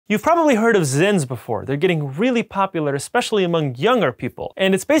You've probably heard of Zyns before. They're getting really popular, especially among younger people.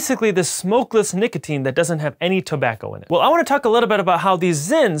 And it's basically this smokeless nicotine that doesn't have any tobacco in it. Well, I want to talk a little bit about how these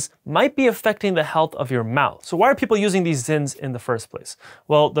Zyns might be affecting the health of your mouth. So why are people using these Zyns in the first place?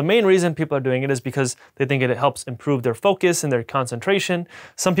 Well, the main reason people are doing it is because they think it helps improve their focus and their concentration.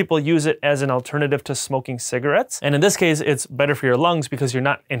 Some people use it as an alternative to smoking cigarettes. And in this case, it's better for your lungs because you're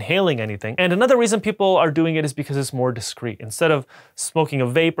not inhaling anything. And another reason people are doing it is because it's more discreet. Instead of smoking a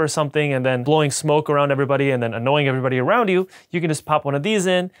vape or something and then blowing smoke around everybody and then annoying everybody around you, you can just pop one of these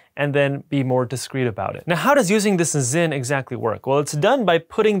in and then be more discreet about it. Now, how does using this Zyn exactly work? Well, it's done by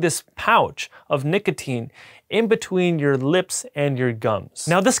putting this pouch of nicotine in between your lips and your gums.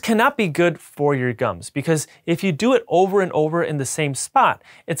 Now, this cannot be good for your gums because if you do it over and over in the same spot,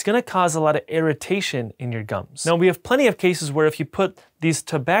 it's gonna cause a lot of irritation in your gums. Now, we have plenty of cases where if you put these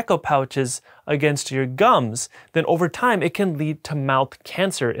tobacco pouches against your gums, then over time it can lead to mouth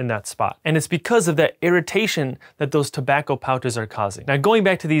cancer in that spot. And it's because of that irritation that those tobacco pouches are causing. Now, going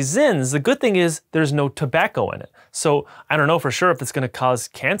back to these Zyns, the good thing is there's no tobacco in it. So I don't know for sure if it's gonna cause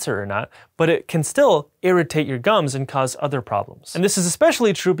cancer or not, but it can still irritate your gums and cause other problems. And this is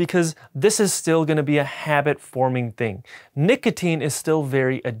especially true because this is still gonna be a habit-forming thing. Nicotine is still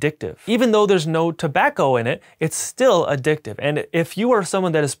very addictive. Even though there's no tobacco in it, it's still addictive. And if you are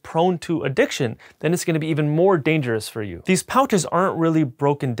someone that is prone to addiction, then it's gonna be even more dangerous for you. These pouches aren't really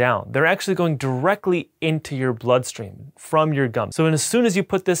broken down. They're actually going directly into your bloodstream from your gums. So as soon as you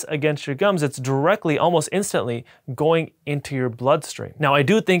put this against your gums, it's directly, almost instantly, going into your bloodstream. Now, I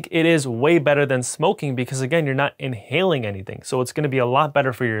do think it is way better than smoking because again, you're not inhaling anything. So it's gonna be a lot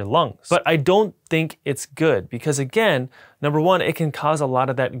better for your lungs. But I don't think it's good because again, number one, it can cause a lot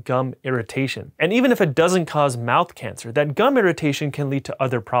of that gum irritation. And even if it doesn't cause mouth cancer, that gum irritation can lead to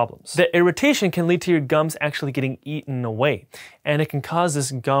other problems. The irritation can lead to your gums actually getting eaten away. And it can cause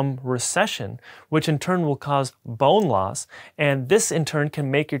this gum recession, which in turn will cause bone loss. And this in turn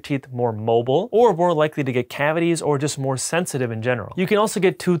can make your teeth more mobile or more likely to get cavities or just more sensitive in general. You can also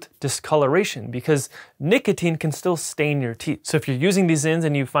get tooth discoloration because nicotine can still stain your teeth. So if you're using these Zyns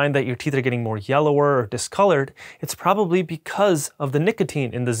and you find that your teeth are getting more yellower or discolored, it's probably because of the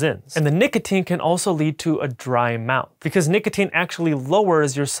nicotine in the Zyns. And the nicotine can also lead to a dry mouth because nicotine actually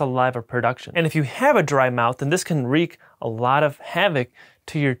lowers your saliva production. And if you have a dry mouth, then this can wreak a lot of havoc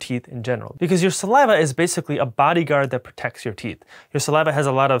to your teeth in general because your saliva is basically a bodyguard that protects your teeth. Your saliva has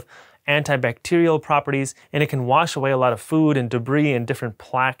a lot of antibacterial properties and it can wash away a lot of food and debris and different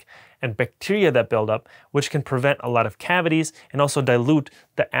plaque and bacteria that build up, which can prevent a lot of cavities and also dilute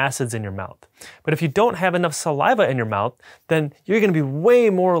the acids in your mouth. But if you don't have enough saliva in your mouth, then you're gonna be way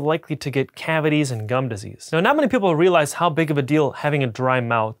more likely to get cavities and gum disease. Now, not many people realize how big of a deal having a dry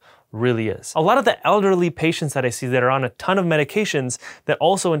mouth really is. A lot of the elderly patients that I see that are on a ton of medications that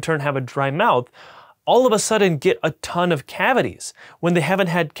also in turn have a dry mouth, all of a sudden get a ton of cavities when they haven't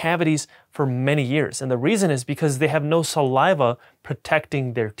had cavities for many years. And the reason is because they have no saliva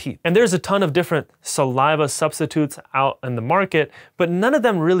protecting their teeth. And there's a ton of different saliva substitutes out in the market, but none of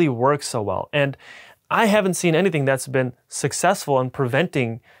them really work so well. And I haven't seen anything that's been successful in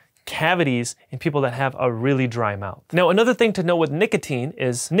preventing cavities in people that have a really dry mouth. Now, another thing to know with nicotine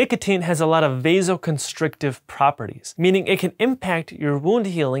is nicotine has a lot of vasoconstrictive properties, meaning it can impact your wound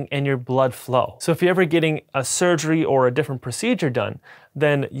healing and your blood flow. So if you're ever getting a surgery or a different procedure done,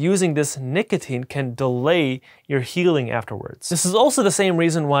 then using this nicotine can delay your healing afterwards. This is also the same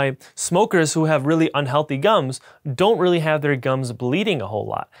reason why smokers who have really unhealthy gums don't really have their gums bleeding a whole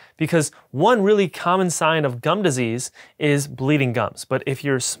lot. Because one really common sign of gum disease is bleeding gums. But if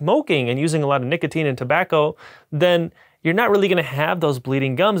you're smoking and using a lot of nicotine and tobacco, then you're not really gonna have those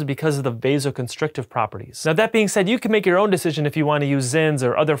bleeding gums because of the vasoconstrictive properties. Now, that being said, you can make your own decision if you wanna use Zyns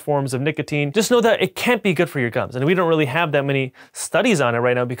or other forms of nicotine. Just know that it can't be good for your gums. And we don't really have that many studies on it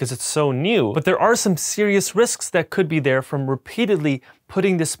right now because it's so new, but there are some serious risks that could be there from repeatedly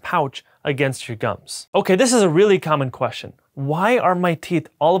putting this pouch against your gums. Okay, this is a really common question. Why are my teeth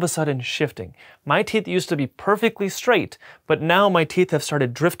all of a sudden shifting? My teeth used to be perfectly straight, but now my teeth have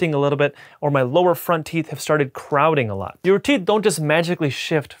started drifting a little bit, or my lower front teeth have started crowding a lot. Your teeth don't just magically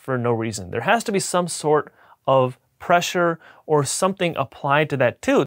shift for no reason. There has to be some sort of pressure or something applied to that tooth